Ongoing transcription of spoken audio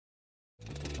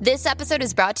This episode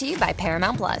is brought to you by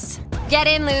Paramount Plus. Get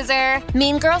in, loser!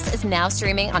 Mean Girls is now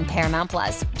streaming on Paramount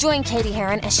Plus. Join Katie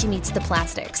Heron as she meets the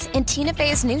plastics in Tina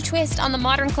Fey's new twist on the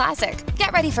modern classic.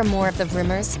 Get ready for more of the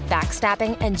rumors,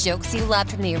 backstabbing, and jokes you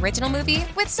loved from the original movie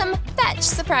with some fetch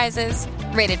surprises.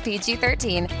 Rated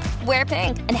PG-13. Wear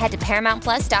pink and head to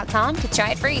ParamountPlus.com to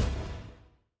try it free.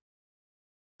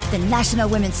 The National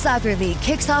Women's Soccer League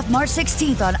kicks off March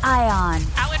 16th on ION.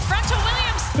 Out in front to Williams.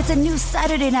 It's a new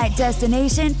Saturday night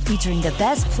destination featuring the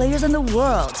best players in the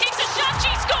world. Takes a shot,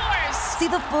 she scores! See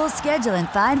the full schedule and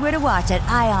find where to watch at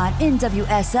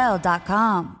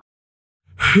IONNWSL.com.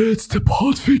 It's the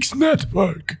Podfix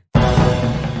Network.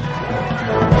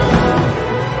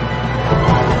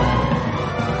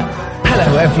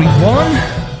 Hello, everyone.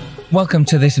 Welcome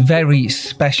to this very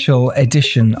special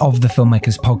edition of the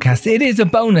Filmmakers Podcast. It is a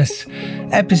bonus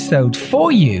episode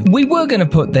for you. We were going to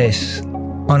put this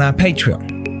on our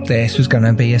Patreon. This was going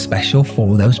to be a special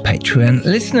for those Patreon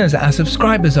listeners, our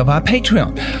subscribers of our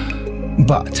Patreon.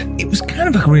 But it was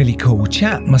kind of a really cool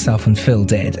chat myself and Phil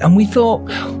did. And we thought,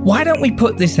 why don't we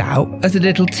put this out as a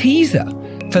little teaser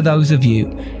for those of you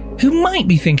who might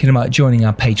be thinking about joining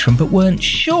our Patreon but weren't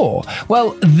sure?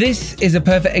 Well, this is a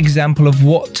perfect example of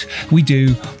what we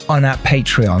do on our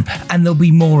Patreon, and there'll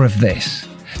be more of this.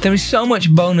 There is so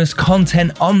much bonus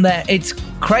content on there, it's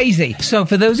crazy. So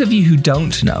for those of you who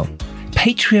don't know,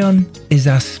 Patreon is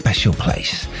our special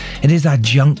place. It is our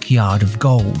junkyard of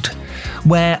gold,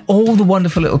 where all the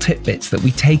wonderful little tidbits that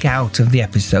we take out of the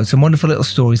episode, some wonderful little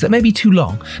stories that may be too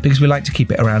long because we like to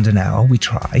keep it around an hour, we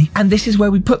try, and this is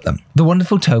where we put them. The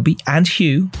wonderful Toby and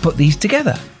Hugh put these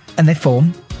together and they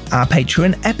form our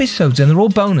Patreon episodes, and they're all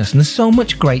bonus, and there's so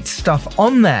much great stuff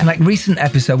on there. Like recent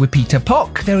episode with Peter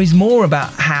Pock, there is more about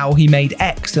how he made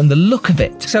X and the look of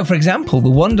it. So for example, the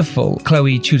wonderful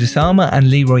Chloe Chudasama and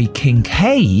Leroy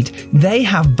Kincaid, they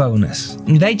have bonus.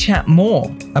 They chat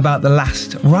more about The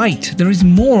Last Rite. There is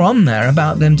more on there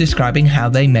about them describing how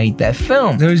they made their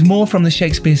film. There is more from the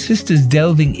Shakespeare sisters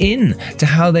delving in to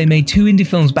how they made two indie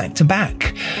films back to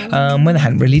back when they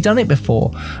hadn't really done it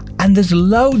before. And there's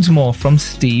loads more from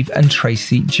Steve and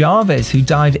Tracy Jarvis, who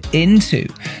dive into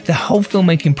the whole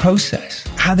filmmaking process,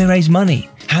 how they raise money,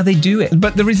 how they do it.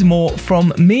 But there is more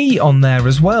from me on there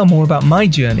as well, more about my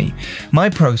journey, my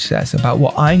process, about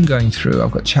what I'm going through.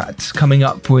 I've got chats coming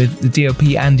up with the DOP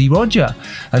Andy Roger,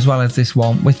 as well as this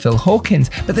one with Phil Hawkins.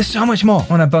 But there's so much more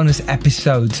on our bonus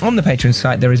episodes. On the Patreon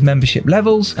site, there is membership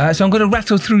levels. So I'm going to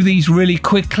rattle through these really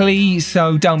quickly,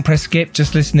 so don't press skip,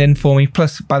 just listen in for me.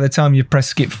 Plus, by the time you press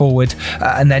skip forward,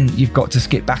 and then you've got to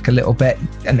skip back a little bit,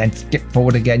 and then skip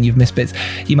forward again, you've missed bits,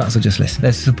 you might as well just listen.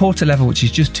 There's a supporter level, which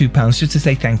is just £2, just to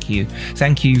say thank you.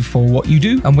 Thank you for what you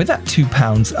do. And with that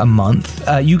 £2 a month,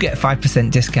 you get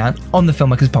 5% discount on the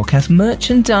Filmmakers Podcast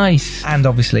merchandise, and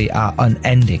obviously our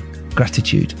unending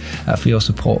gratitude for your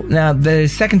support. Now, the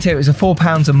second tier is a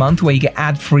 £4 a month, where you get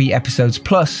ad-free episodes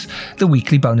plus the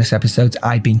weekly bonus episodes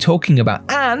I've been talking about,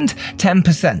 and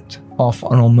 10% off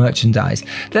on all merchandise.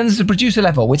 Then there's the producer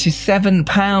level, which is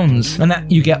 £7, and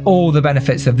that you get all the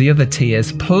benefits of the other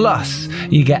tiers, plus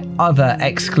you get other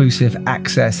exclusive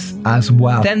access as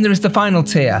well. Then there is the final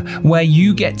tier, where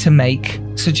you get to make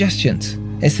suggestions.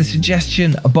 It's the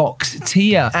suggestion box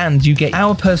tier, and you get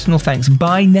our personal thanks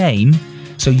by name,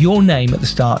 so your name at the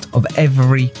start of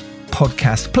every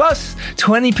podcast, plus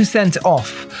 20%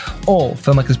 off all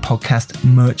Filmmakers Podcast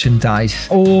merchandise,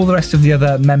 all the rest of the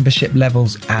other membership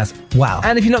levels as well.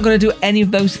 And if you're not going to do any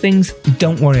of those things,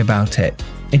 don't worry about it.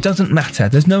 It doesn't matter.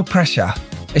 There's no pressure.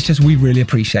 It's just we really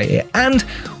appreciate it. And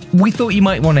we thought you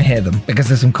might want to hear them because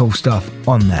there's some cool stuff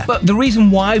on there. But the reason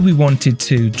why we wanted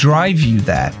to drive you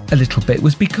there a little bit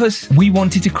was because we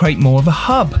wanted to create more of a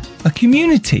hub, a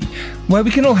community where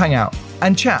we can all hang out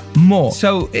and chat more.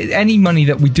 So any money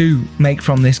that we do make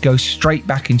from this goes straight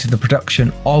back into the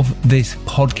production of this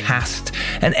podcast,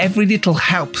 and every little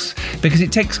helps because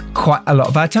it takes quite a lot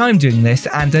of our time doing this.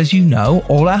 And as you know,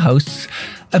 all our hosts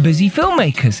are busy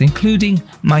filmmakers, including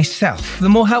myself. The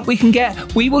more help we can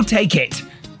get, we will take it.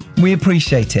 We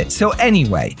appreciate it. So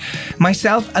anyway,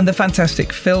 myself and the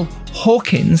fantastic Phil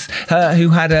Hawkins, who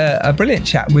had a brilliant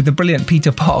chat with the brilliant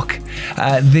Peter Pock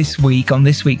this week on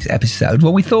this week's episode.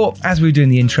 Well, we thought, as we were doing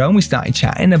the intro and we started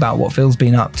chatting about what Phil's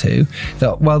been up to,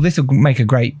 thought, well, this will make a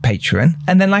great Patreon.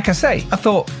 And then, like I say, I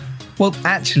thought, well,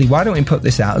 actually, why don't we put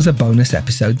this out as a bonus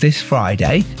episode this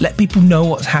Friday? Let people know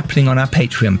what's happening on our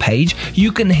Patreon page.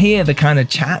 You can hear the kind of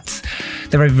chats,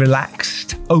 the very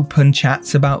relaxed, open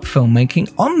chats about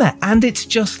filmmaking on there. And it's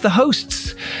just the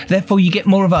hosts. Therefore, you get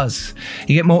more of us.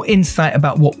 You get more insight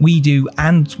about what we do.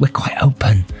 And we're quite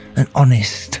open and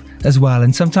honest as well.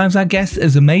 And sometimes our guests,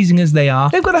 as amazing as they are,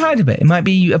 they've got to hide a bit. It might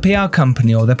be a PR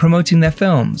company or they're promoting their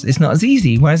films. It's not as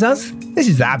easy. Whereas us, this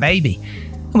is our baby.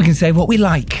 And we can say what we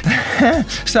like.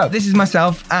 So this is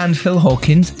myself and Phil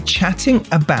Hawkins chatting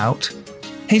about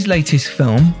his latest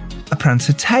film, A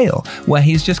Prancer Tale, where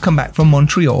he's just come back from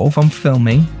Montreal from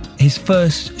filming his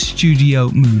first studio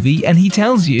movie. And he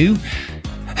tells you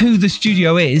who the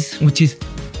studio is, which is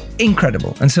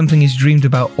incredible and something he's dreamed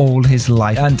about all his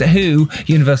life, and who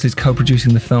Universal is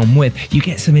co-producing the film with. You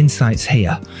get some insights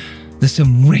here. There's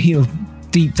some real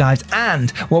deep dives,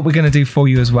 and what we're going to do for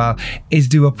you as well is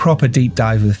do a proper deep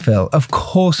dive with Phil. Of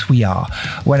course we are,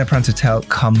 when A Prancer Tale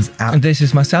comes out. And this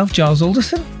is myself, Giles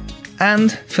Alderson,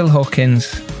 and Phil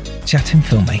Hawkins chatting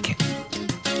filmmaking.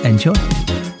 Enjoy.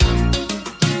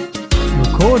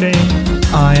 Recording.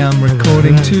 I am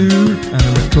recording too, and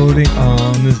I'm recording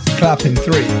on this clap in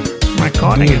 3.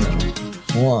 Recording.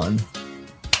 1.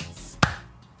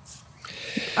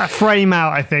 A frame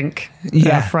out, I think.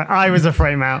 Yeah. I was a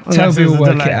frame out. Toby will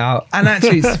work it out. And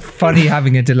actually, it's funny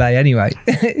having a delay anyway.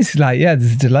 It's like, yeah,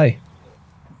 there's a delay.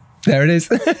 There it is.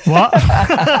 What?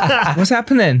 What's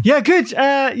happening? Yeah, good.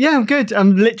 Yeah, I'm good.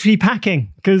 I'm literally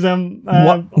packing because I'm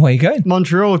where are you going?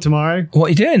 Montreal tomorrow. What are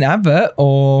you doing? Advert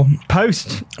or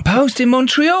Post in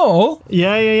Montreal?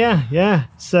 Yeah.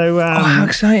 So how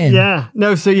exciting! Yeah,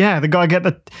 no. So yeah, they got to get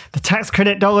the tax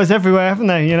credit dollars everywhere, haven't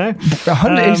they? You know,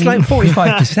 it's like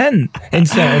 45% in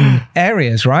certain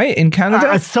areas, right? In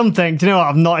Canada, something. Do you know what?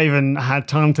 I've not even had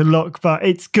time to look, but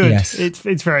it's good. Yes.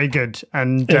 It's very good,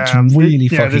 and it's really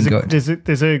fucking good.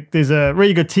 There's a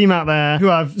really good team out there who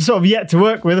I've sort of yet to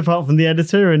work with, apart from the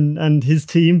editor and his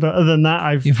team. But other than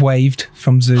that, you've waved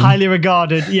from Zoom. Highly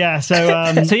regarded. Yeah.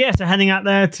 So so heading out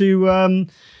there to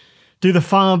do the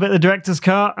final bit of the director's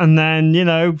cut, and then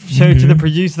show to the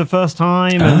producer the first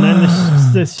time, and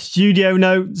then the studio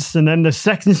notes, and then the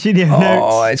second studio notes.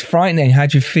 Oh, it's frightening. How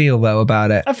do you feel though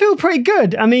about it? I feel pretty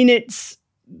good. I mean,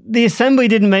 the assembly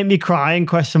didn't make me cry and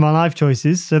question my life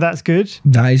choices, so that's good.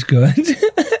 That is good.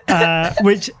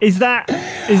 Which is that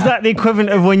the equivalent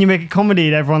of when you make a comedy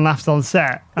and everyone laughs on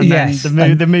set, and yes,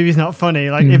 then the movie's not funny?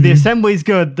 Like if the assembly's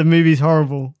good, the movie's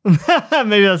horrible.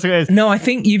 Maybe that's what it is. No, I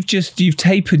think you've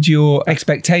tapered your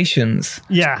expectations.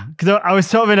 Yeah, because I was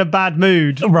sort of in a bad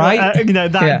mood, right?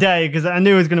 That day, because I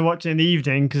knew I was going to watch it in the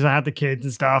evening because I had the kids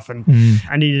and stuff, and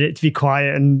I needed it to be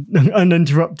quiet and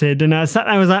uninterrupted. And I sat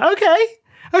there and was like,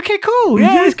 okay, cool.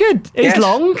 Yeah, it's good. It's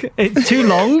long. It's too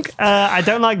long. I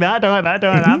don't like that. Don't like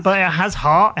that. But it has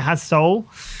heart. It has soul.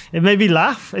 It made me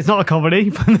laugh. It's not a comedy,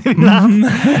 but it made me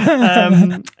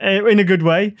laugh in a good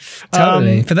way.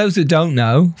 Totally. For those that don't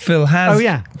know, Phil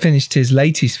has finished his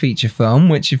latest feature film,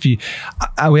 which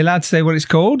are we allowed to say what it's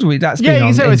called? That's been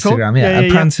on Instagram. A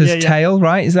Prancer's Tale,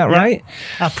 right? Is that right?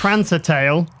 A Prancer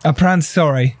Tale.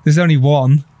 Sorry. There's only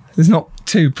one. There's not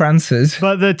 2 prancers.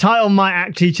 But the title might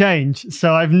actually change,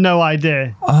 so I've no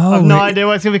idea. Oh, I've no idea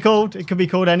what it's going to be called. It could be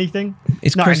called anything.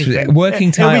 It's not Christmas. Anything.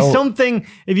 Working title. It'll be something.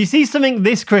 If you see something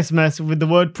this Christmas with the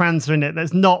word Prancer in it,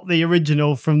 that's not the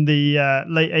original from the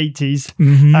late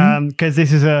 80s, because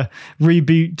this is a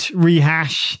reboot,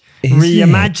 rehash,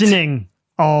 reimagining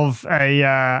of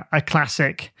a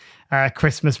classic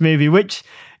Christmas movie, which...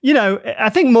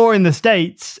 I think more in the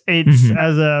States, it's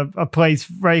as a place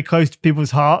very close to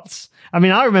people's hearts. I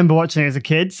mean, I remember watching it as a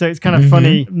kid, so it's kind of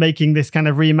funny making this kind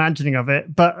of reimagining of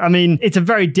it. But I mean, it's a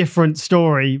very different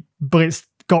story, but it's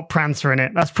got Prancer in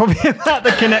it. That's probably about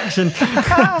the connection.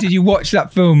 Did you watch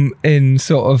that film in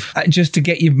sort of just to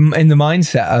get you in the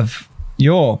mindset of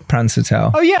your Prancer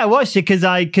Tale? Oh yeah, I watched it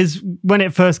because when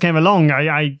it first came along,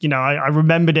 I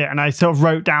remembered it, and I sort of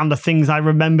wrote down the things I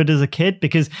remembered as a kid,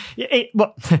 because if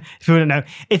you don't know,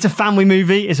 it's a family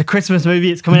movie, it's a Christmas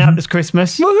movie, it's coming out this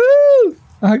Christmas. Woohoo!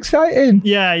 How exciting.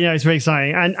 Yeah, it's very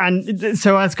exciting. And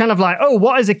so I was kind of like,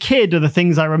 what as a kid are the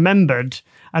things I remembered?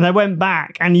 And I went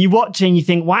back, and you watch it and you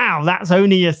think, wow, that's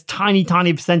only a tiny,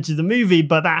 tiny percentage of the movie,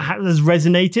 but that has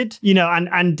resonated,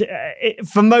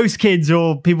 for most kids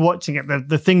or people watching it,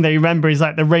 the thing they remember is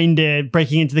like the reindeer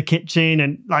breaking into the kitchen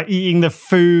and like eating the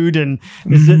food. And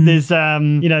there's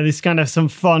this kind of some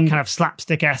fun kind of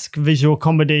slapstick-esque visual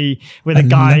comedy with a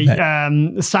guy,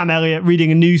 Sam Elliott, reading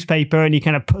a newspaper, and he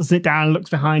kind of puts it down and looks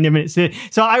behind him. And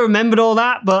so I remembered all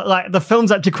that, but like the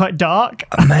film's actually quite dark.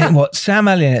 Man, what? Sam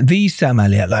Elliott, the Sam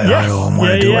Elliott. Like, yes. I don't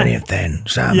want to do anything.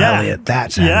 Sam Elliott,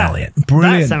 that's Sam Elliott.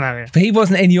 Brilliant. That's Sam Elliott. But he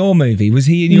wasn't in your movie. Was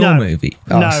he in your movie?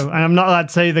 No, and I'm not allowed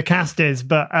to say who the cast is,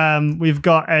 but we've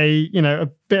got a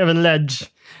bit of a ledge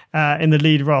in the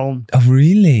lead role. Oh,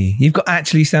 really? You've got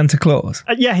actually Santa Claus?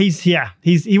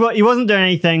 He wasn't doing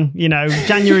anything.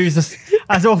 January was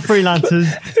as all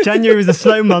freelancers. January was a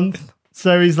slow month.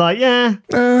 So he's like, yeah.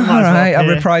 All right, I'll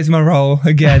reprise my role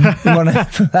again. You want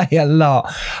to play a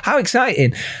lot. How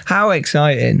exciting.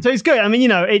 So it's good. I mean,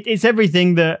 it's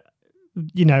everything that,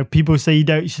 people say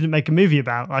you shouldn't make a movie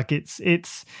about. Like it's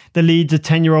the lead's a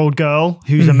 10-year-old girl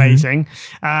who's amazing.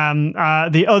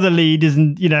 The other lead is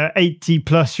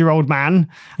 80-plus-year-old man.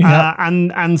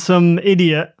 And some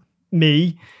idiot,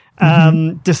 me,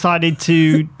 decided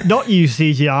to not use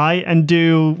CGI and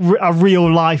do a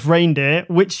real life reindeer,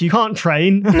 which you can't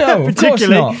train. No,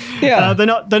 particularly. Of course not. Yeah.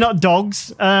 They're not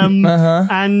dogs.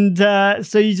 And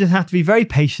so you just have to be very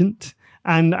patient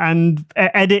and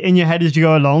edit in your head as you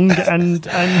go along and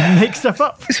make stuff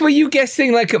up. So were you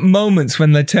guessing like at moments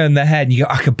when they turn their head and you go,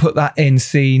 I could put that in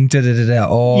scene,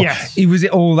 or yes. Was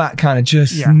it all that kind of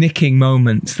just nicking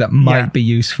moments that might be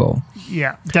useful?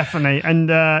 Yeah, definitely.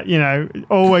 And,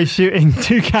 always shooting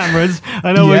 2 cameras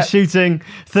and always shooting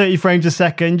 30 frames a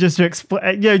second just to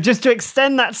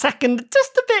extend that second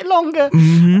just a bit longer.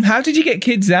 Mm-hmm. How did you get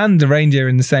kids and the reindeer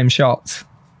in the same shots?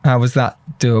 How was that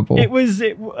doable?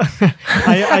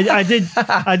 I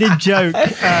did joke.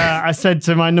 I said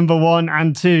to my number 1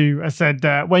 and 2, I said,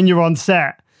 when you're on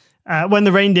set, when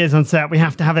the reindeer's on set, we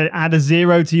have to add a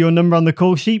 0 to your number on the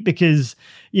call sheet because,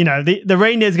 the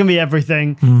reindeer's going to be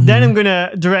everything. Mm-hmm. Then I'm going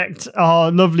to direct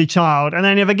our lovely child. And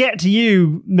then if I get to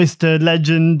you, Mr.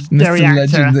 Legendary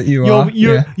actor, that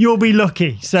you'll be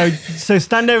lucky. So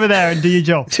stand over there and do your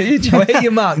job. Hit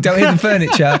your mark. Don't hit the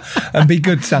furniture and be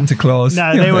good Santa Claus.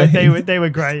 No, they were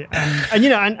great.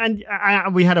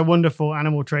 And we had a wonderful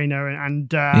animal trainer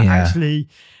and actually,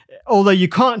 although you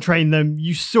can't train them,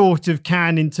 you sort of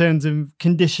can in terms of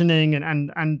conditioning,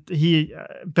 and he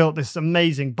built this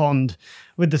amazing bond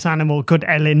with this animal called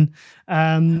Ellen,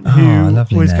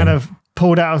 who was kind of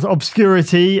pulled out of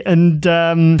obscurity and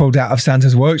pulled out of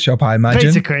Santa's workshop, I imagine.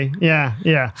 Basically, yeah.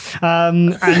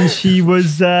 And she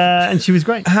was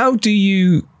great. How do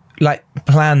you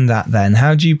plan that then?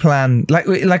 How do you plan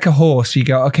like a horse? You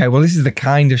go, okay, well, this is the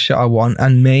kind of shot I want,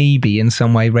 and maybe in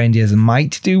some way reindeers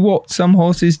might do what some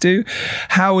horses do.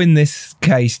 How in this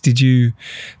case did you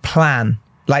plan?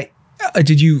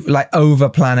 Did you over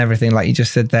plan everything? Like you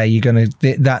just said there,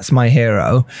 that's my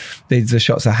hero. These are the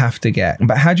shots I have to get.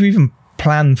 But how do you even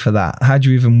plan for that? How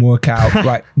do you even work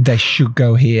out they should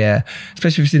go here,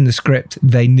 especially if it's in the script,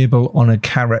 they nibble on a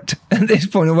carrot at this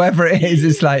point or whatever it is?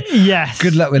 It's like, yes,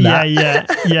 good luck with that.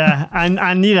 And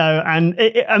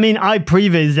I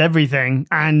previs everything,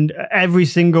 and every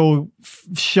single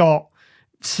shot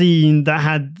scene that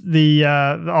had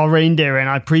our reindeer in,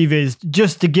 I previs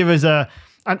just to give us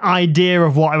an idea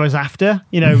of what I was after,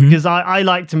 because I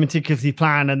like to meticulously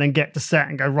plan and then get to set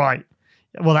and go, right,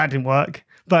 well, that didn't work.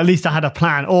 But at least I had a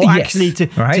plan, or actually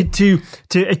to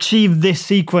achieve this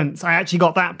sequence, I actually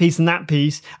got that piece, and that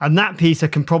piece I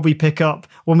can probably pick up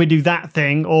when we do that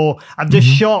thing, or I've just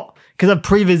shot because I've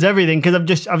previs everything because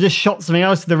I've just shot something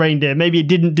else to the reindeer. Maybe it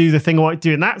didn't do the thing I want to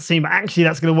do in that scene, but actually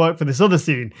that's going to work for this other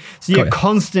scene. So you're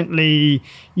constantly,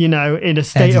 in a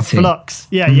state of flux.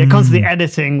 Yeah, you're constantly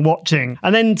editing, watching,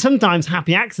 and then sometimes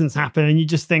happy accidents happen, and you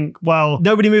just think, well,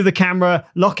 nobody move the camera,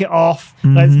 lock it off.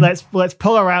 Let's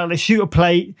pull her out. Let's shoot a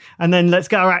plate, and then let's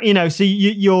go around. So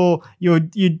you're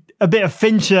a bit of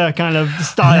Fincher kind of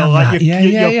style,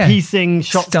 you're piecing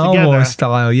shots Star together. Wars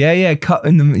style,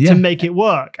 cutting them to make it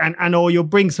work, and or you'll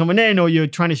bring someone in, or you're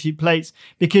trying to shoot plates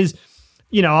because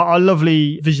our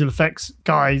lovely visual effects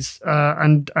guys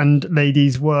and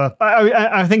ladies were.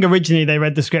 I think originally they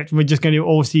read the script and we're just going to do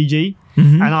all CG,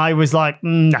 and I was like,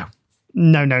 no.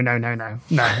 Even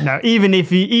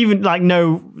if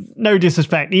no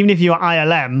disrespect, even if you are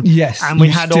ILM, yes, and we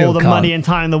had all the money and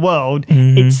time in the world,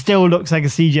 it still looks like a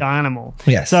CGI animal.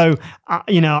 Yes. So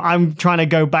I'm trying to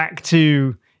go back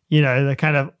to the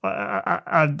kind of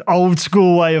old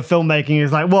school way of filmmaking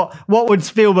is like, what would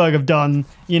Spielberg have done?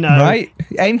 Right.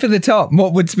 Aim for the top.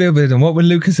 What would Spielberg have done? What would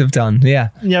Lucas have done? Yeah.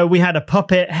 We had a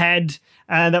puppet head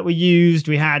that we used.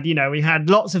 We had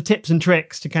lots of tips and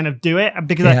tricks to kind of do it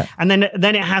because, and then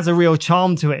it has a real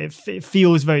charm to it. It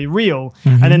feels very real.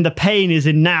 And then the pain is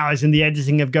in the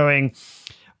editing of going,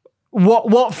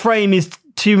 what frame is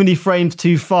too many frames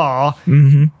too far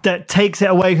that takes it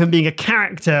away from being a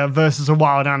character versus a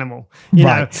wild animal, you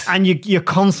know, and you're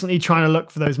constantly trying to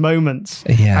look for those moments.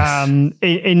 Yes.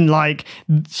 In like,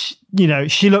 you know,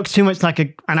 she looks too much like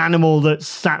an animal that's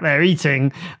sat there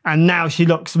eating, and now she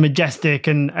looks majestic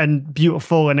and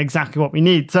beautiful and exactly what we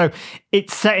need. So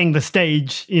it's setting the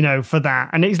stage, you know, for that.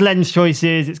 And it's lens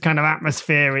choices, it's kind of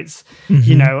atmosphere, it's,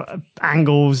 you know,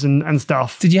 angles and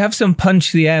stuff. Did you have some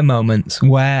punch the air moments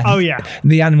where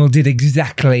the animal did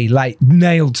exactly, like,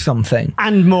 nailed something?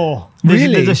 And more.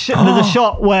 Really? There's a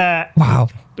shot where Wow.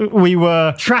 we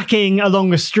were tracking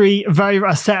along a street, a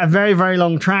very, very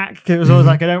long track. It was always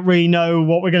like, I don't really know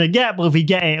what we're going to get, but if we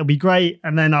get it, it'll be great.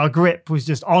 And then our grip was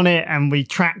just on it, and we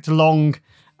tracked along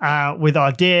with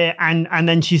our deer, and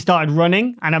then she started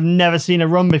running, and I've never seen her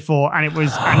run before, and it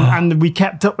was and we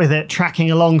kept up with it,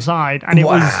 tracking alongside, and it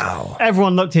was,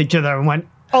 everyone looked at each other and went,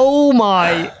 oh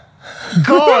my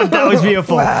God, that was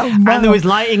beautiful. Wow. And there was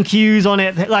lighting cues on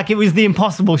it, like it was the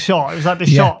impossible shot. It was like the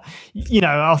shot,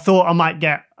 I thought I might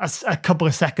get a couple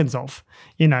of seconds off,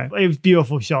 it was a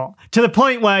beautiful shot, to the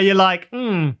point where you're like,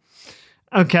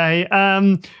 okay,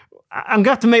 I'm going to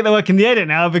have to make that work in the edit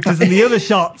now, because in the other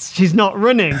shots, she's not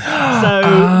running. So,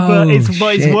 but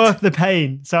it's worth the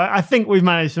pain. So I think we've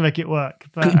managed to make it work.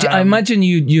 But, I imagine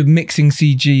you're mixing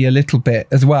CG a little bit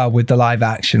as well with the live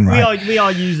action, right? We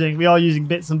are using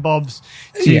bits and bobs,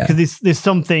 because there's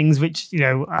some things which,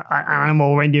 animal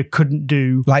or reindeer couldn't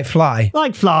do. Like fly.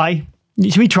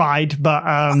 We tried, but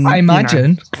I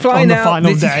imagine fly on now. The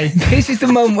final day. This is the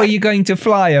moment where you're going to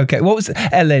fly. Okay, what was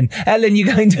Ellen? Ellen,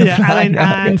 you're going to fly. Ellen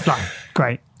now. and fly.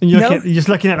 Great. And you're just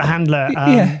looking at the handler.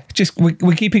 Just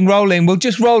we're keeping rolling. We'll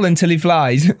just roll until he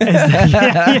flies.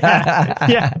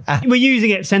 yeah. We're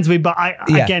using it sensibly, but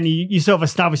again, you sort of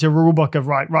establish a rule book of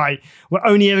right. We're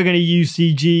only ever going to use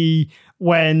CG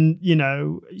when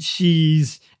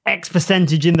she's X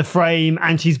percentage in the frame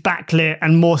and she's backlit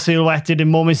and more silhouetted and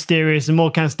more mysterious and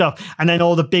more kind of stuff. And then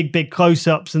all the big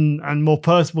close-ups and more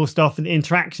personal stuff, and the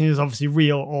interaction is obviously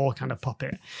real or kind of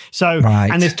puppet. So,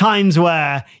 and there's times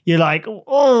where you're like,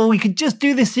 oh, we could just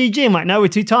do this CG. I'm like, no, we're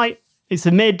too tight. It's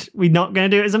a mid. We're not going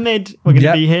to do it as a mid. We're going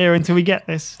to be here until we get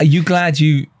this. Are you glad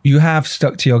you have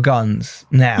stuck to your guns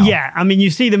now? Yeah. I mean, you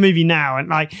see the movie now, and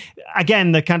like,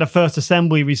 again, the kind of first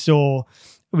assembly we saw,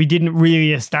 we didn't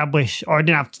really establish, or I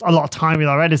didn't have a lot of time with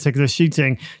our editor because of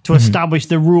shooting, to establish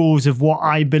the rules of what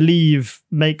I believe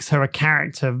makes her a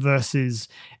character versus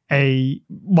a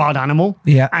wild animal.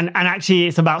 Yeah. And actually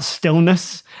it's about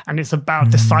stillness, and it's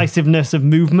about decisiveness of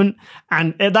movement.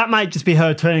 And that might just be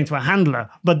her turning to a handler,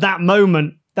 but that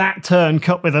moment, that turn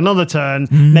cut with another turn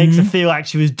makes her feel like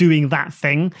she was doing that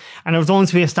thing. And as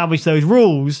once we established those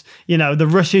rules, the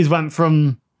rushes went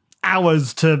from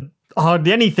hours to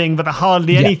hardly anything, but the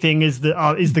hardly anything is the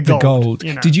gold.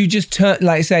 Did you just turn,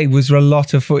 like I say, was there a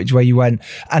lot of footage where you went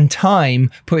and time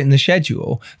put in the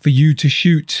schedule for you to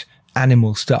shoot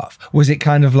animal stuff? Was it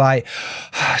kind of like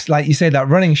you say, that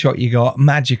running shot you got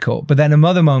magical, but then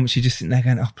other moments you're just sitting there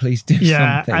going, oh, please do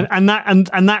something.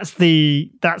 And that's the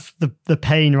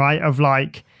pain, right? Of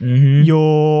like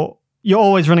you're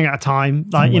always running out of time.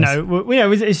 Like,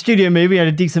 it's a studio movie, we had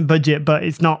a decent budget, but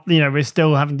it's not, we're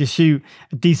still having to shoot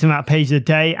a decent amount of pages a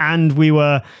day. And we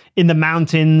were in the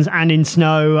mountains and in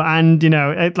snow and,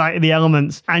 like the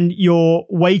elements, and you're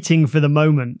waiting for the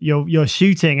moment. You're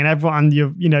shooting, and everyone,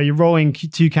 you're rolling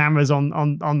two cameras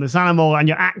on this animal, and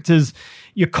your actors,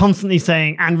 you're constantly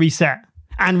saying, and reset.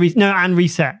 And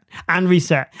reset, and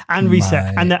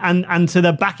so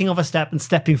they're backing off a step and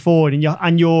stepping forward,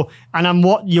 and you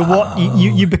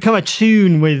become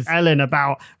attuned with Ellen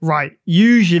about, right,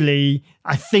 usually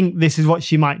I think this is what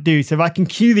she might do, so if I can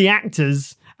cue the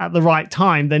actors at the right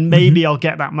time, then maybe I'll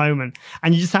get that moment.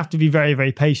 And you just have to be very,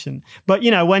 very patient. But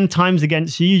when time's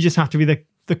against you, you just have to be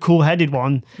the cool-headed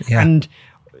one and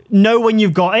know when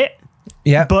you've got it.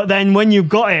 Yeah. But then when you've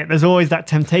got it, there's always that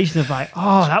temptation of like,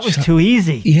 oh, that was too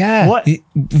easy. Yeah. What?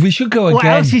 We should go again. What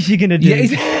else is she going to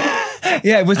do?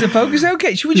 Yeah, was the focus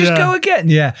okay? Should we just go again?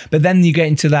 Yeah. But then you get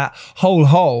into that whole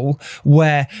hole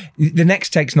where the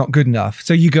next take's not good enough.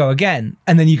 So you go again,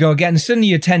 and then you go again. And suddenly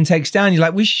you're 10 takes down. You're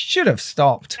like, we should have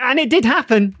stopped. And it did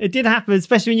happen.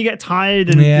 Especially when you get tired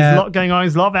and there's a lot going on.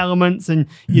 There's a lot of elements, and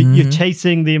you're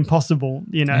chasing the impossible,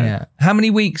 Yeah. How many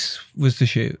weeks was the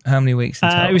shoot? How many weeks in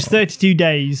total? It was 32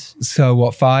 days. So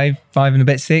what, 5 and a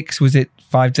bit, 6? Was it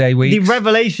 5-day weeks? The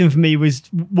revelation for me was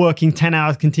working 10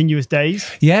 hours continuous days.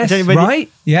 Yes, right?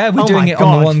 Yeah, we're doing it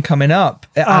on the one coming up,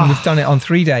 and we've done it on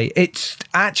 3-day. It's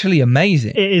actually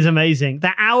amazing. It is amazing.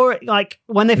 That hour, like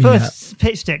when they first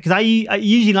pitched it, because I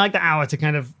usually like the hour to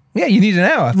kind of you need an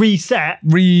hour. Reset.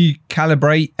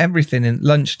 Recalibrate everything in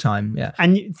lunchtime. Yeah.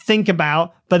 And you think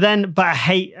about, but I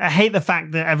hate the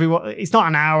fact that it's not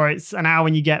an hour, it's an hour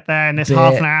when you get there, and it's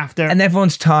half an hour after. And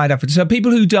everyone's tired after. So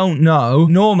people who don't know,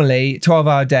 normally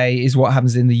 12-hour day is what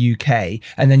happens in the UK.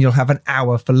 And then you'll have an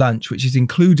hour for lunch, which is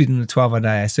included in the 12-hour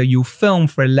day. So you'll film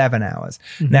for 11 hours.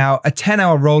 Now, a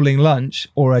 10-hour rolling lunch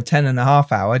or a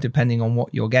 10.5-hour, depending on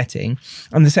what you're getting.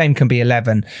 And the same can be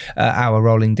 11-hour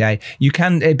rolling day. You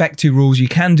can, back to rules, you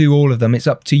can do all of them. It's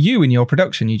up to you in your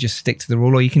production. You just stick to the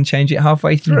rule, or you can change it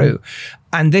halfway through.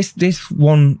 And this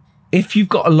one if you've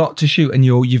got a lot to shoot and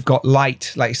you've got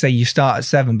light, like say you start at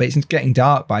 7, but it's getting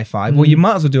dark by 5, well, you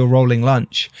might as well do a rolling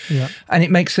lunch. Yeah. And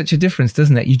it makes such a difference,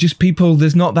 doesn't it?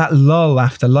 There's not that lull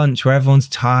after lunch where everyone's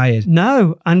tired.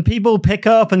 No, and people pick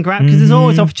up and grab, because there's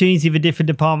always opportunity for different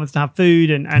departments to have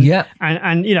food and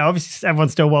obviously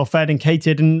everyone's still well fed and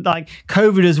catered, and like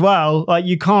COVID as well, like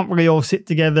you can't really all sit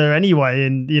together anyway,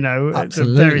 and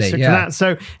very strict for that.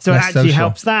 So it actually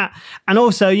helps that. And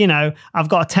also, I've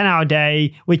got a 10-hour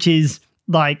day, which is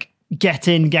like get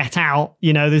in, get out.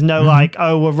 There's no like,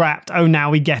 oh, we're wrapped. Oh, now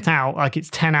we get out. Like it's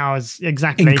 10 hours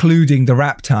exactly, including the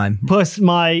wrap time. Plus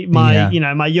my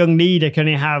my young leader can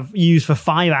only use for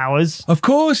 5 hours. Of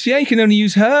course, yeah. You can only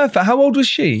use her for, how old was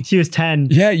she? She was 10.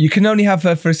 Yeah, you can only have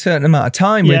her for a certain amount of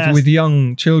time. With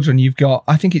young children, you've got,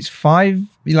 I think it's 5.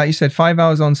 Like you said, 5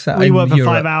 hours on set. We worked for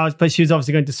 5 hours, but she was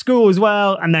obviously going to school as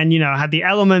well. And then, had the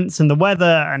elements and the weather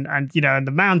and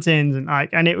the mountains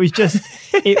and it was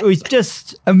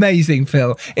just amazing,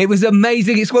 Phil. It was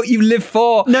amazing. It's what you live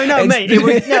for. No, mate.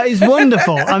 It's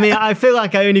wonderful. I mean, I feel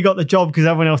like I only got the job because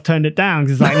everyone else turned it down.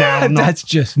 Because like, no, I'm not, that's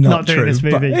just not true. Doing this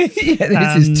movie.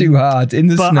 This is too hard in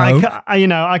the snow.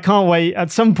 I can't wait.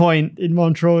 At some point in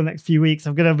Montreal in the next few weeks,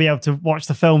 I'm going to be able to watch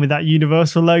the film with that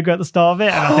Universal logo at the start of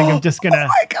it, and I think I'm just going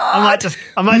to. My God. I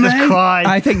might just cry.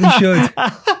 I think you should.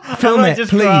 Film it,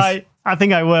 please. Cry. I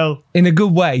think I will. In a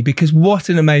good way, because what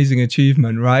an amazing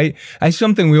achievement, right? It's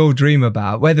something we all dream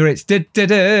about, whether it's you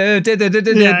know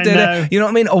what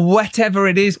I mean? Or whatever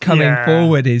it is coming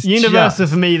forward is Universal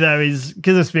for me, though, is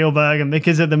because of Spielberg and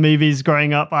because of the movies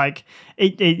growing up, like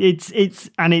this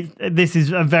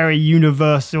is a very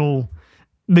universal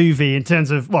movie in terms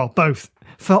of, well, both.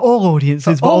 For all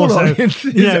audiences, but also for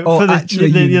that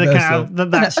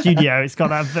studio, it's got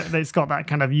that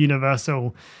kind of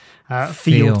universal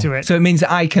feel to it. So it means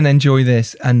that I can enjoy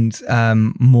this and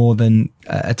more than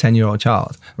a 10-year-old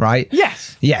child, right?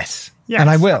 Yes. And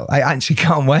I will. I actually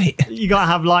can't wait. You got to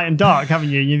have light and dark,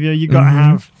 haven't you? You got to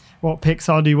have what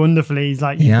Pixar do wonderfully. Is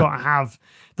like you've got to have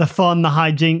the fun, the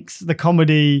hijinks, the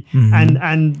comedy,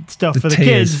 and stuff for the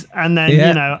kids, and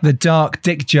then the dark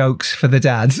dick jokes for the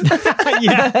dads.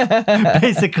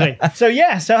 Basically. So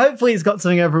hopefully it's got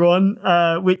something, everyone,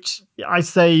 which I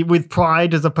say with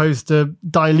pride as opposed to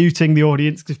diluting the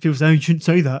audience, because people say, oh, you shouldn't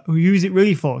say that. Who is it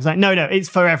really for? It's like, no, it's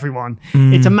for everyone.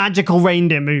 It's a magical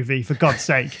reindeer movie, for God's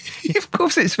sake. Of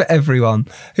course it's for everyone.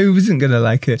 Who isn't going to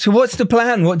like it? So what's the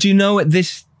plan? What do you know at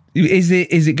this? Is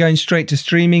it going straight to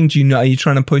streaming? Do you know? Are you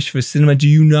trying to push for cinema? Do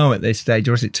you know at this stage,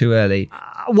 or is it too early?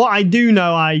 What I do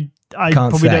know, I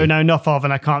probably don't know enough of,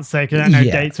 and I can't say because I don't know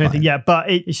dates or anything yet. But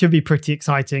it should be pretty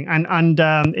exciting, and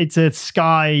it's a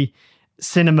Sky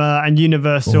Cinema and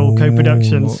Universal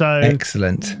co-production. So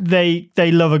excellent. They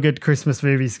love a good Christmas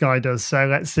movie. Sky does. So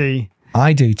let's see.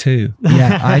 I do too.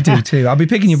 Yeah, I do too. I'll be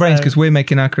picking your brains because we're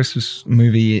making our Christmas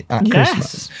movie at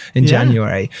Christmas in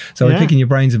January. So we're picking your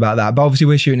brains about that. But obviously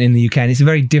we're shooting in the UK and it's a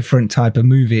very different type of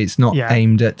movie. It's not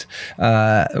aimed at,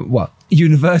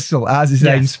 Universal, as is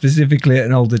aimed specifically at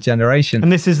an older generation.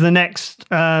 And this is the next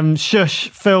Shush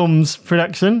Films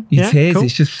production. It is. Cool.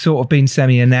 It's just sort of been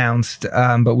semi-announced,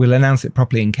 but we'll announce it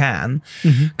properly in Cannes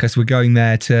because we're going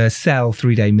there to sell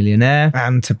 3-Day Millionaire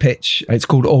and to pitch. It's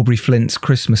called Aubrey Flint's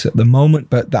Christmas at the moment,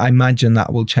 but I imagine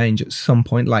that will change at some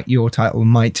point, like your title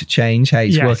might change. Hey,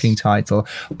 it's working title.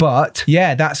 But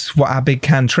yeah, that's what our big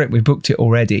Cannes trip. We booked it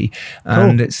already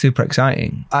and it's super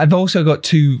exciting. I've also got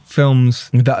 2 films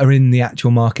that are in the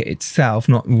actual market itself.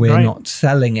 We're not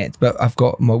selling it, but I've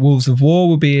got my Wolves of War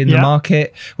will be in the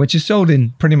market, which is sold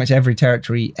in pretty much every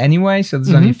territory anyway, so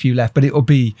there's only a few left, but it will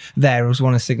be there as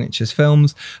one of Signature's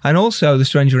films. And also The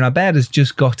Stranger in Our Bed has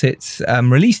just got its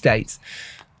release dates.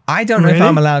 I don't know if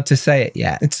I'm allowed to say it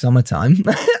yet. It's summertime.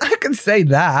 I can say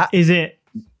that. Is it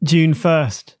June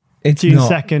 1st? It's June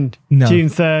not. 2nd? No. June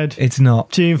 3rd? It's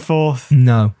not. June 4th?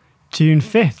 No. June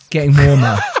 5th? Getting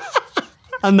warmer.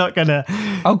 I'm not gonna.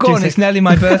 Oh, go on! It's nearly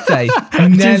my birthday.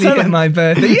 I'm nearly at my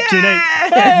birthday.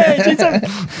 Yeah! June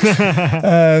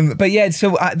 8th. But yeah,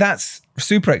 so that's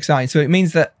super exciting. So it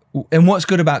means that, and what's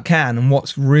good about Cannes and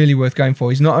what's really worth going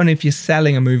for is not only if you're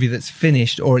selling a movie that's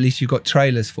finished, or at least you've got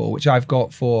trailers for, which I've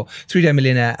got for 3-Day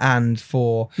Millionaire and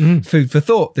for Food for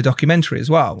Thought, the documentary as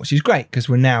well, which is great because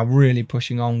we're now really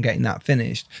pushing on getting that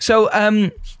finished. So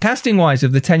casting wise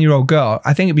of the 10-year-old girl,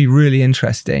 I think it'd be really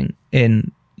interesting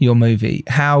in your movie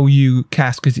how you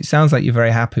cast, because it sounds like you're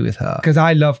very happy with her, because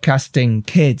I love casting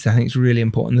kids. I think it's really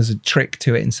important. There's a trick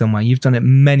to it in some way. You've done it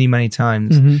many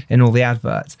times in all the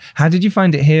adverts. How did you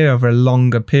find it here over a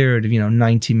longer period of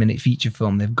 90-minute feature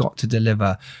film? They've got to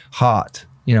deliver heart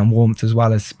warmth as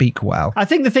well as speak well. I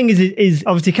think the thing is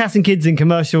obviously casting kids in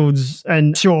commercials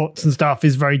and shorts and stuff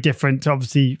is very different to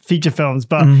obviously feature films,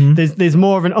 but there's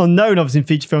more of an unknown obviously in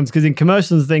feature films, because in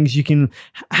commercials and things you can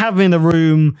have them in the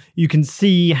room, you can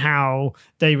see how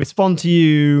they respond to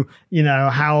you,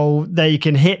 how they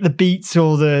can hit the beats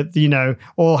or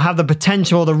or have the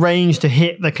potential or the range to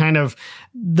hit the kind of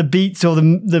the beats or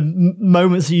the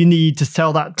moments that you need to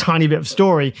tell that tiny bit of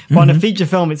story. But in a feature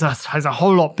film, has a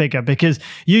whole lot bigger, because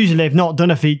usually they've not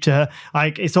done a feature.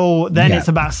 Like it's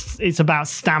about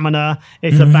stamina.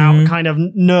 It's about kind of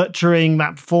nurturing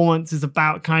that performance. It's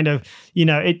about kind of,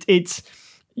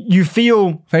 you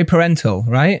feel very parental,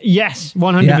 right? Yes,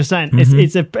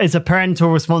 100%. It's a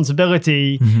parental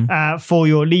responsibility for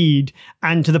your lead,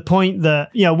 and to the point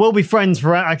that we'll be friends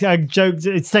forever. I joked.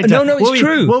 It's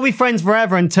true. We'll be friends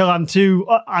forever until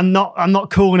I'm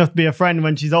not cool enough to be a friend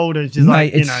when she's older. She's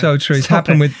it's so true. It's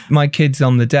happened with my kids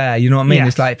on the dare. You know what I mean? Yes.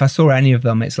 It's like if I saw any of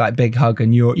them, it's like big hug,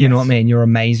 and you know what I mean. You're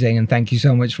amazing, and thank you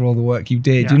so much for all the work you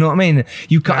did. You know what I mean?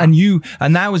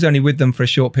 And I was only with them for a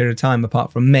short period of time,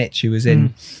 apart from Mitch, who was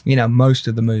in most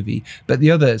of the movie, but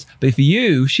for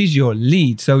you, she's your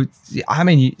lead, so I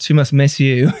mean she must miss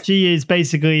you. She is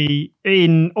basically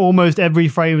in almost every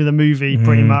frame of the movie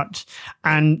pretty much,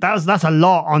 and that's a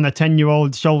lot on a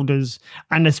 10-year-old's shoulders,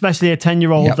 and especially a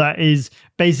 10-year-old that is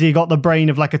basically got the brain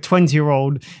of like a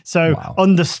 20-year-old, so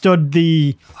understood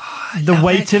the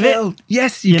weight of it.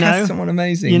 Yes, you cast someone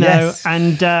amazing,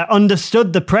 and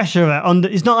understood the pressure of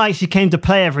it. It's not like she came to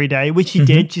play every day, which she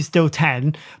did. She's still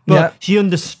 10, but she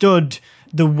understood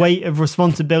the weight of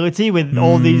responsibility with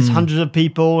all these hundreds of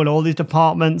people and all these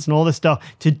departments and all this stuff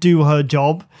to do her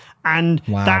job. And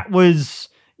that was,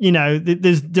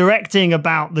 there's directing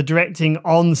about the directing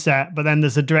on set, but then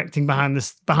there's a directing behind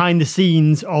the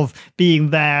scenes of being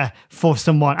there for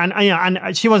someone.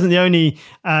 And she wasn't the only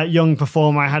young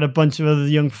performer. I had a bunch of other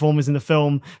young performers in the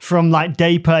film, from like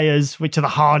day players, which are the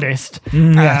hardest,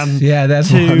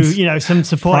 to some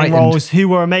supporting roles who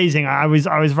were amazing. I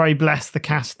was very blessed, the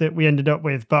cast that we ended up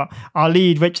with. But our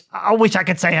lead, which I wish I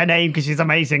could say her name because she's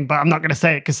amazing, but I'm not going to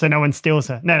say it because so no one steals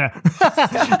her. No.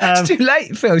 It's too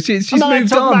late, Phil. She's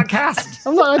moved on. About cast.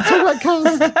 I'm not going to talk about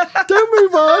cast. Don't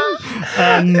move on.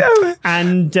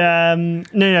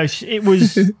 It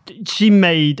was. She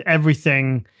made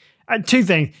everything. Two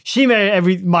things. She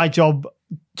made my job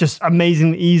just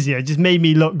amazingly easier. It just made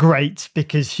me look great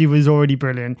because she was already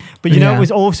brilliant. But it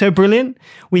was also brilliant.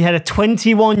 We had a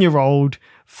 21-year-old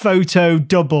photo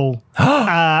double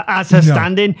as her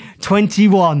stand-in.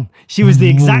 21. She was the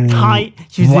exact height.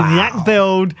 She was the exact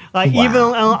build. Even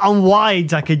on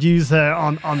wides, I could use her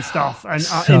on stuff and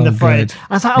in the frame. And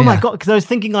I was like, oh my God, because I was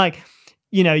thinking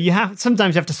you have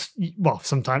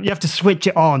to switch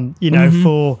it on,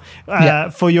 for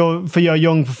your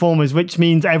young performers, which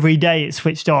means every day it's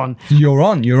switched on. You're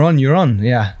on.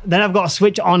 Yeah. Then I've got to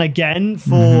switch on again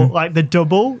for the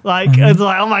double. It's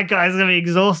like, oh my God, it's gonna be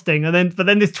exhausting. But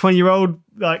then this 20-year-old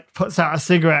puts out a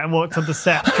cigarette and walks on the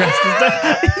set dressed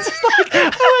as it's just like,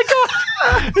 oh my God.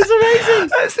 It's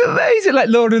amazing. That's amazing. Like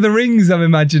Lord of the Rings, I'm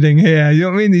imagining here. You know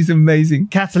what I mean? These amazing.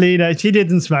 Catalina, she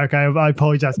didn't smoke. I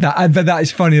apologize. But that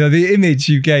is funny though. The image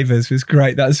you gave us was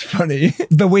great. That's funny.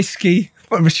 The whiskey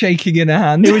shaking in her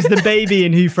hand. It was the baby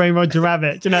in Who Framed Roger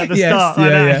Rabbit. At the start.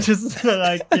 Just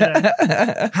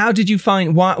How did you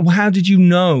find? How did you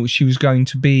know she was going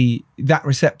to be that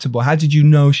receptible? How did you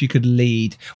know she could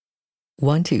lead?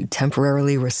 Want to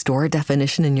temporarily restore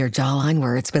definition in your jawline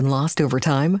where it's been lost over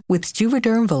time? With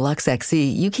Juvederm Volux XC,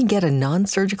 you can get a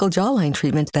non-surgical jawline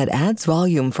treatment that adds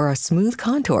volume for a smooth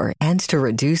contour and to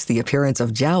reduce the appearance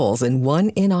of jowls in one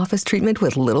in-office treatment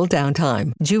with little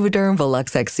downtime. Juvederm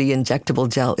Volux XC injectable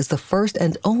gel is the first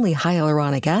and only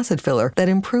hyaluronic acid filler that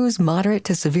improves moderate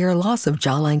to severe loss of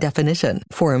jawline definition.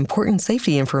 For important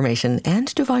safety information and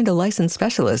to find a licensed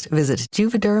specialist, visit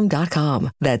Juvederm.com.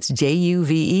 That's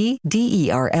JUVEDERM.com.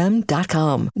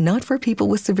 Not for people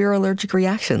with severe allergic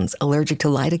reactions, allergic to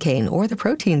lidocaine, or the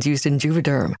proteins used in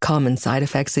Juvederm. Common side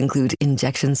effects include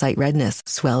injection site redness,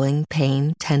 swelling,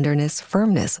 pain, tenderness,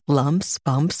 firmness, lumps,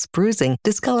 bumps, bruising,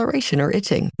 discoloration, or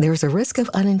itching. There's a risk of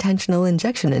unintentional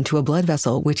injection into a blood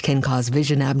vessel, which can cause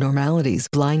vision abnormalities,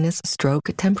 blindness, stroke,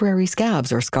 temporary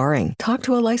scabs, or scarring. Talk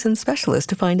to a licensed specialist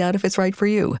to find out if it's right for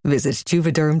you. Visit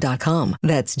Juvederm.com.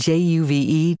 That's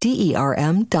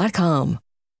JUVEDERM.com.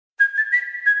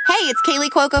 Hey, it's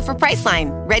Kaylee Cuoco for Priceline.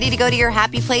 Ready to go to your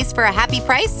happy place for a happy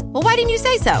price? Well, why didn't you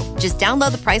say so? Just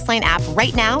download the Priceline app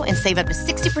right now and save up to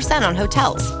 60% on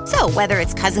hotels. So whether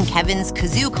it's Cousin Kevin's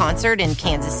Kazoo Concert in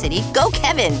Kansas City, go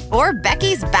Kevin, or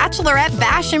Becky's Bachelorette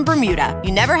Bash in Bermuda,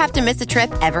 you never have to miss a trip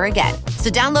ever again. So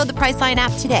download the Priceline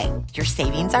app today. Your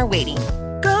savings are waiting.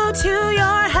 Go to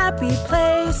your happy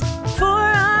place for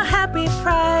a happy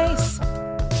price.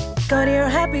 Go to your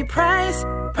happy price,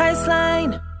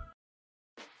 Priceline.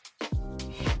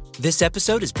 This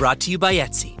episode is brought to you by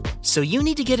Etsy. So you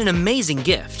need to get an amazing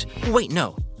gift. Wait,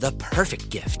 no, the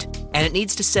perfect gift. And it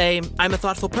needs to say, I'm a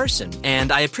thoughtful person,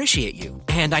 and I appreciate you,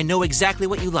 and I know exactly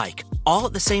what you like, all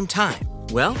at the same time.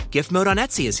 Well, Gift Mode on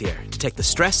Etsy is here to take the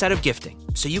stress out of gifting,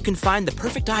 so you can find the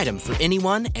perfect item for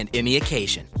anyone and any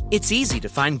occasion. It's easy to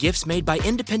find gifts made by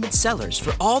independent sellers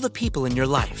for all the people in your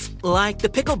life, like the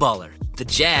pickleballer, the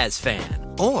jazz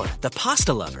fan, or the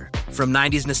pasta lover. From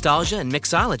 90s nostalgia and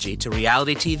mixology to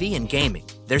reality TV and gaming,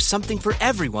 there's something for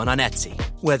everyone on Etsy.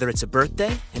 Whether it's a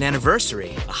birthday, an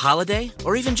anniversary, a holiday,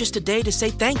 or even just a day to say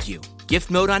thank you,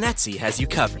 Gift Mode on Etsy has you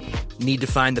covered. Need to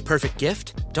find the perfect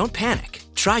gift? Don't panic.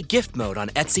 Try Gift Mode on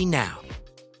Etsy now.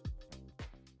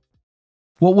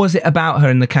 What was it about her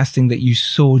in the casting that you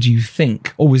saw, do you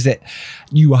think? Or was it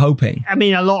you were hoping? I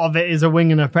mean, a lot of it is a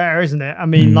wing and a prayer, isn't it? I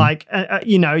mean,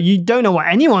 you don't know what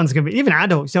anyone's going to be, even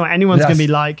adults, you know what anyone's going to be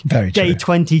like day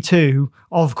 22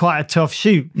 of quite a tough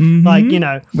shoot.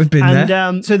 Mm-hmm. We've been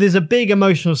there. So there's a big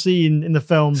emotional scene in the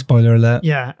film. Spoiler alert.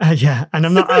 Yeah. And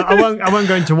I'm not, I won't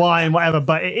go into why and whatever,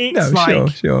 but it's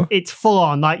it's full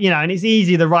on, and it's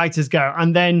easy. The writers go,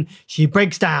 and then she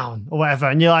breaks down or whatever.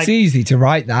 And you're like, it's easy to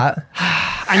write that.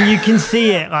 And you can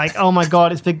see it, like, oh my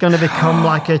God, it's going to become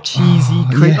like a cheesy,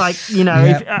 like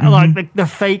the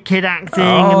fake kid acting.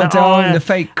 The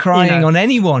fake crying on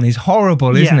anyone is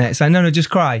horrible, isn't it? It's like, no, just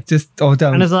cry, don't.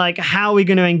 And it's like, how are we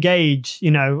going to engage,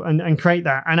 and create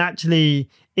that? And actually,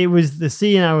 it was the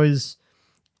scene I was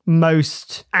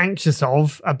most anxious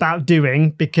about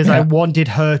doing because I wanted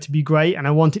her to be great and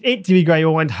I wanted it to be great. I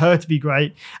wanted her to be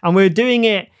great. And we were doing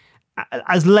it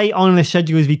as late on in the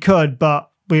schedule as we could, but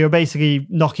we were basically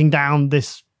knocking down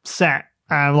this set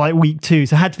like week 2.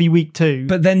 So it had to be week 2.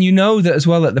 But then that as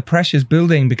well that the pressure's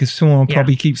building because someone will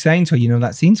probably keep saying to her,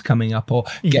 that scene's coming up or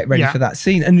get ready for that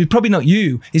scene. And it's probably not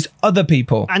you, it's other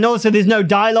people. And also there's no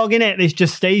dialogue in it. There's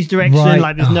just stage direction. Right.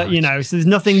 Like there's so there's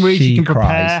nothing really she can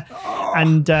prepare.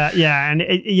 And and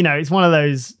it's one of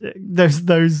those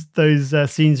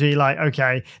scenes where you're like,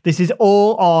 okay, this is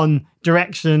all on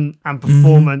direction and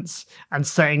performance and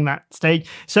setting that stage.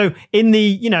 So in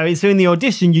the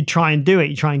audition, you try and do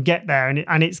it, you try and get there,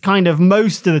 and it's kind of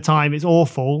most of the time it's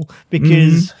awful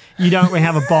because you don't really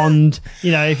have a bond.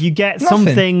 If you get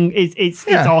something, it's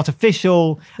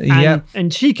artificial.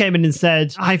 And she came in and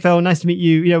said, "Hi Phil, nice to meet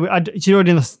you." She'd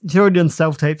already done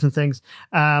self tapes and things,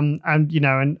 and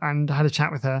had a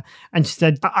chat with her, and she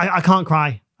said, "I can't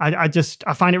cry.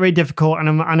 I find it really difficult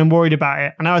and I'm worried about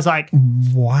it." And I was like,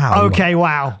 wow. Okay,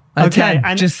 wow. Okay.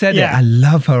 And just said it. I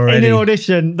love her already. In the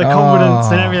audition, the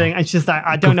confidence and everything. And she's like,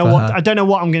 I don't know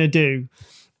what I'm going to do.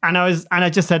 And I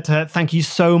just said to her, thank you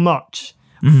so much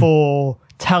for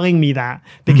telling me that,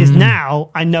 because now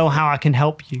I know how I can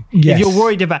help you. Yes.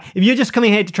 If you're just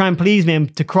coming here to try and please me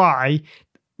and to cry,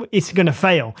 it's going to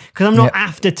fail because I'm not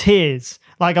after tears.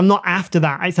 Like, I'm not after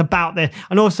that. It's about this.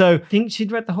 And also, I think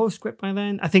she'd read the whole script by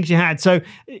then. I think she had. So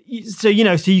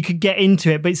you could get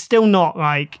into it, but it's still not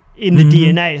like in the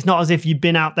DNA. It's not as if you've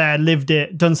been out there, lived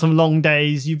it, done some long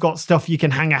days. You've got stuff you can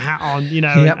hang a hat on,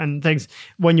 and things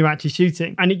when you're actually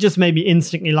shooting. And it just made me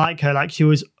instantly like her. Like, she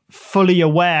was fully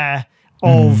aware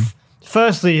of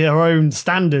firstly her own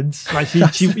standards. Like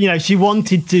she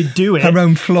wanted to do it, her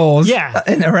own flaws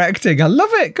in her acting. I love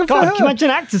it. Good for her. Can you imagine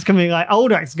actors coming, like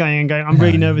older actors going, I'm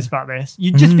really nervous about this.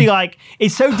 You'd just be like,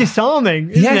 it's so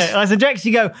disarming, isn't it? As a director,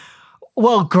 you go,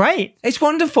 well, great. It's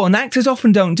wonderful. And actors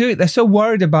often don't do it. They're so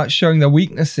worried about showing their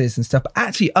weaknesses and stuff. But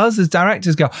actually, us as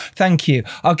directors go, thank you.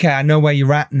 Okay, I know where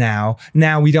you're at now.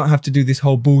 Now we don't have to do this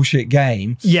whole bullshit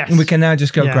game. Yes. And we can now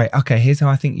just go, great. Okay, here's how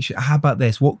I think you should. How about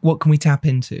this? What can we tap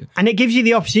into? And it gives you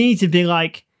the opportunity to be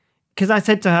like, because I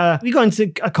said to her, we got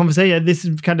into a conversation. This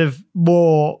is kind of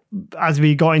more as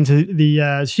we got into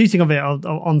the shooting of it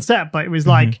on set. But it was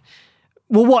like,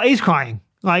 well, what is crying?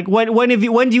 Like when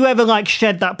do you ever like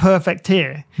shed that perfect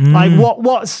tear? Like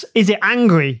is it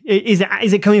angry? Is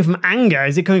it coming from anger?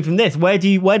 Is it coming from this? Where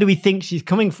do we think she's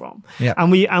coming from? Yeah.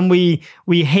 And we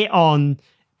hit on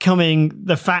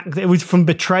the fact that it was from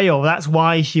betrayal. That's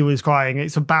why she was crying.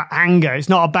 It's about anger. It's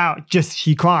not about just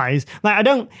she cries. Like I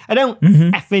don't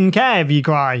effing care if you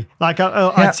cry. Like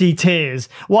I see tears.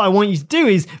 What I want you to do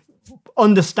is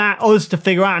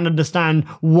figure out and understand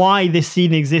why this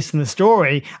scene exists in the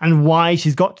story and why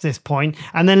she's got to this point,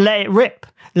 and then let it rip,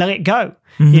 let it go,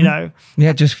 you know?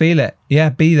 Yeah, just feel it. Yeah,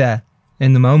 be there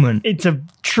in the moment. It's a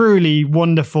truly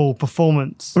wonderful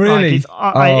performance. Really?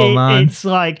 Man. It's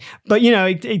like, but you know,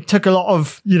 it took a lot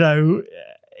of, you know,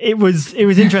 it was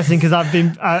interesting because I've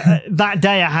been, that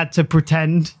day I had to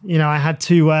pretend, you know, I had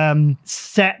to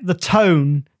set the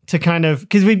tone to kind of,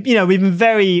 because we've been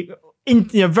very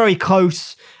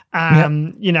close,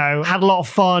 you know, had a lot of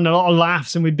fun, a lot of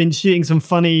laughs, and we've been shooting some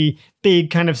funny,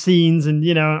 big kind of scenes and,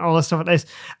 you know, all that stuff like this.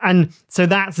 And so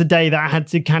that's the day that I had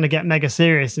to kind of get mega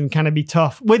serious and kind of be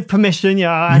tough with permission. You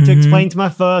know, I had to explain to my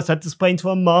first, I had to explain to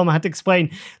her mom, I had to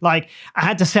explain, like, I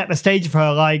had to set the stage for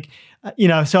her, like, you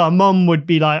know, so our mum would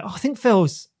be like, oh, I think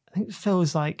Phil's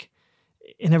like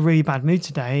in a really bad mood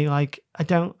today. Like, I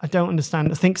don't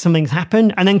understand. I think something's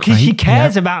happened. And then because she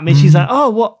cares about me, she's like, oh,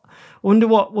 what? Wonder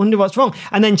what's wrong.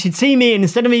 And then she'd see me, and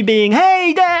instead of me being,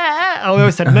 hey, Dad, I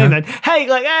always said no then, hey,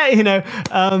 like, hey, you know,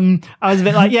 I was a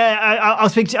bit like, yeah, I'll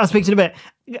speak to you in a bit.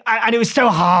 And it was so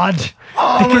hard.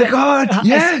 Oh my God.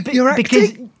 Yeah, you're acting.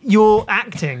 Because you're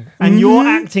acting, and you're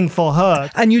acting for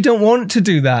her. And you don't want to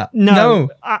do that.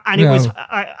 No. And it was,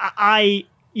 I,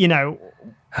 you know,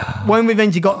 when we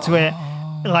eventually got to it,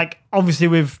 like, obviously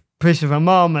with permission of her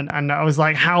mom, and I was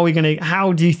like, how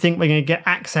do you think we're going to get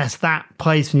access that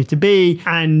place we need to be?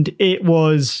 And it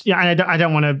was, yeah, and I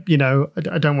don't want to, you know,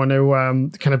 I don't want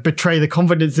to kind of betray the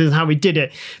confidence in how we did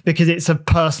it, because it's a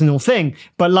personal thing.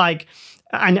 But like,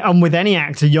 and with any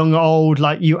actor, young or old,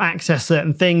 like, you access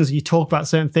certain things, you talk about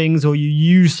certain things, or you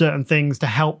use certain things to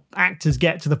help actors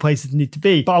get to the places they need to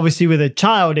be. But obviously with a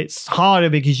child, it's harder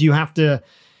because you have to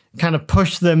kind of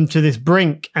push them to this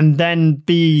brink and then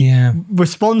be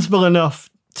responsible enough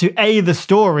to the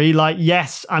story. Like,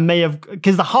 yes, I may have,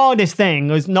 because the hardest thing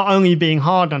was not only being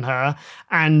hard on her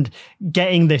and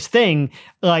getting this thing,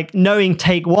 like knowing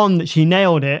take one that she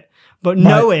nailed it, but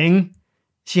knowing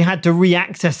she had to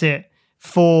re-access it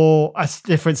for a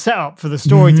different setup for the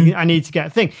story. I need to get a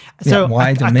thing. So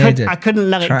I couldn't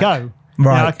let it go.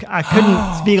 Right. You know, I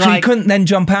couldn't be like... So you couldn't then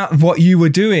jump out of what you were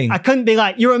doing? I couldn't be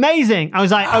like, you're amazing. I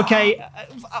was like, okay,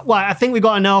 well, I think we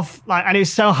got enough. Like, and it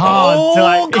was so hard to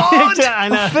like... God!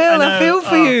 I feel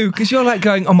for you. Because you're like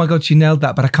going, oh my God, she nailed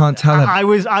that, but I can't tell her. I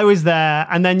was there.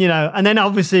 And then, you know,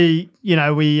 obviously, you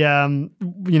know, we,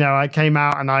 you know, I came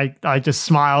out and I just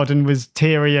smiled and was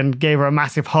teary and gave her a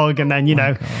massive hug. And then, you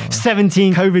know,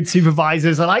 17 COVID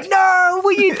supervisors are like, no,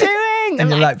 what are you doing? And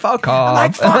you're like, fuck off. I'm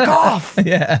like, fuck off.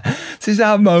 Yeah. This is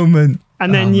our moment.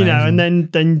 And then, you know, and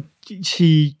then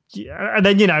she, and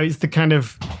then, you know, it's the kind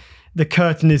of, the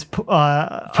curtain is pulled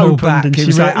back. And it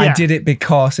was like, I did it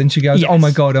because, and she goes, oh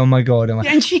my God.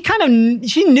 And she kind of,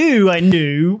 she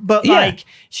knew, but like,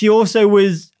 she also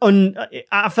was,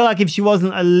 I feel like if she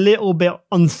wasn't a little bit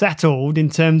unsettled in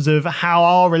terms of how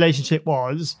our relationship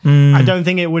was, I don't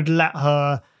think it would let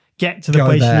her get to the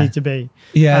place you need to be.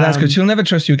 Yeah, that's good. She'll never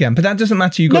trust you again. But that doesn't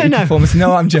matter. You got your performance.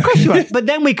 No, I'm joking. Of course you won't. But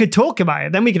then we could talk about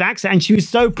it. Then we could access. And she was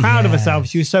so proud of herself.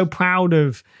 She was so proud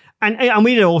of, and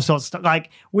we did all sorts of stuff.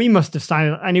 Like, we must have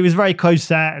signed, and it was very close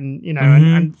set, and you know,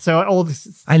 and so all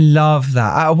this. I love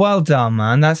that. Well done,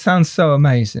 man. That sounds so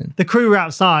amazing. The crew were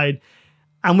outside,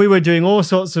 and we were doing all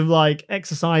sorts of like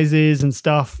exercises and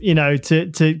stuff, you know,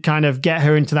 to kind of get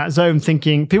her into that zone,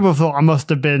 thinking people thought I must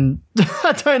have been,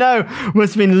 I don't know,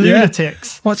 must have been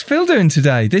lunatics. What's Phil doing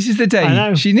today? This is the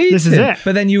day she needs this is it.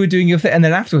 But then you were doing your thing. And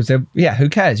then afterwards, who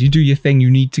cares? You do your thing.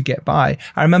 You need to get by.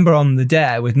 I remember on The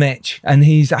Dare with Mitch, and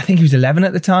I think he was 11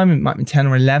 at the time. It might be 10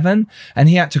 or 11. And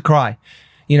he had to cry,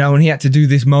 you know, and he had to do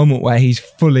this moment where he's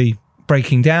fully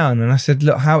breaking down. And I said,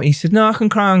 look, how? He said, no, I can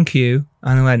cry on cue.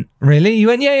 And I went, really? You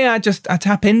went, yeah, I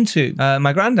tap into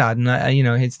my granddad and, you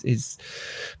know, his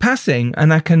passing,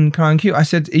 and I can cry on cue. I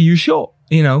said, are you sure?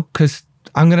 You know, because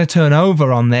I'm going to turn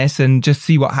over on this and just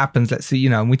see what happens. Let's see, you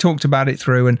know, and we talked about it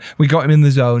through and we got him in the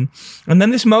zone. And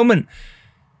then this moment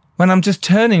when I'm just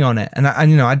turning on it, and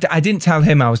I didn't tell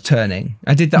him I was turning.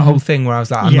 I did that whole thing where I was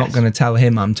like, I'm not going to tell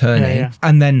him I'm turning,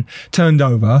 and then turned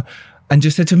over and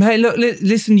just said to him, hey, look,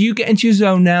 listen, you get into your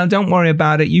zone now. Don't worry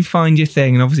about it. You find your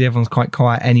thing. And obviously everyone's quite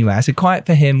quiet anyway. I said, quiet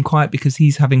for him, quiet because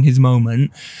he's having his moment.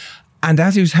 And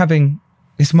as he was having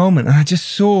this moment, and I just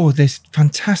saw this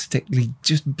fantastically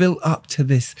just built up to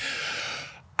this.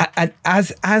 And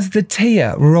as the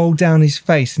tear rolled down his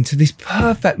face into this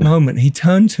perfect moment, he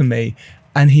turned to me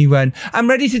And he went, I'm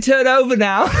ready to turn over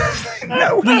now.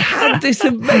 No, we had this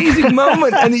amazing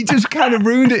moment. And he just kind of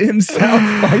ruined it himself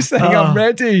by saying, I'm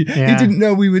ready. Yeah. He didn't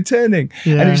know we were turning.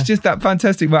 Yeah. And it was just that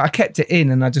fantastic. Well, I kept it in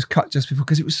and I just cut just before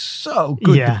because it was so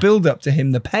good. Yeah. The build up to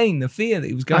him, the pain, the fear that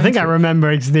he was going I think through. I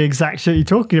remember it's the exact shit you're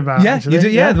talking about. Yeah, actually. you do,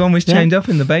 yeah, the one was chained up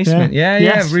in the basement. Yeah,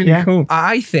 Yes, really cool.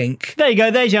 I think... There you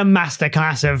go. There's your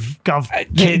masterclass of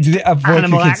kids avoid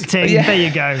animal the kids. acting. Yeah. There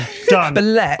you go. Done. But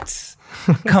let's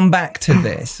come back to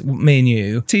this, me and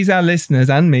you. Tease our listeners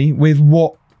and me with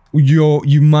what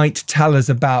you might tell us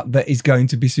about that is going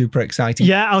to be super exciting.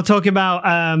 Yeah, I'll talk about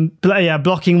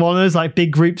blocking one-ers, like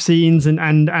big group scenes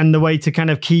and the way to kind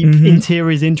of keep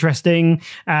interiors interesting.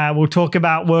 We'll talk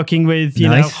about working with you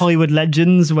know Hollywood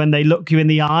legends when they look you in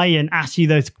the eye and ask you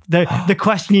the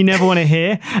question you never want to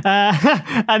hear,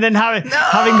 and then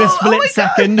having the split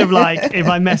second of like, if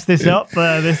I mess this up,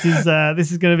 this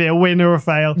is going to be a win or a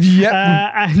fail.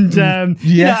 Yeah, I'm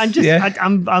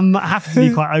happy to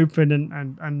be quite open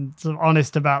and sort of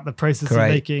honest about the process of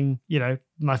making, you know,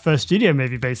 my first studio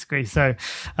movie, basically. So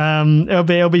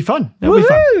it'll be fun. It'll be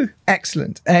fun.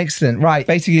 Excellent. Right.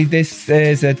 Basically, this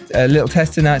is a little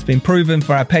tester now. It's been proven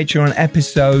for our Patreon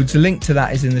episodes. The link to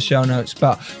that is in the show notes,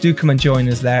 but do come and join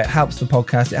us there. It helps the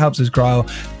podcast. It helps us grow.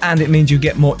 And it means you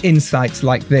get more insights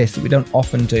like this that we don't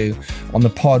often do on the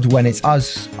pod when it's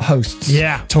us hosts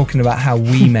talking about how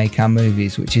we make our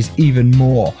movies, which is even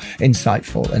more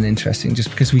insightful and interesting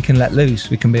just because we can let loose.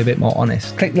 We can be a bit more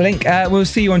honest. Click the link. We'll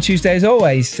see you on Tuesday as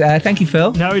always. Thank you,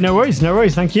 Phil. No worries.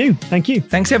 Thank you.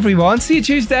 Thanks, everyone. See you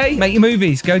Tuesday. Make your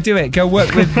movies. Go do it. Go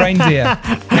work with reindeer.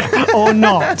 Or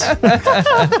not.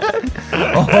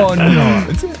 Or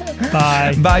not.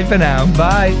 Bye. Bye for now.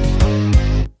 Bye.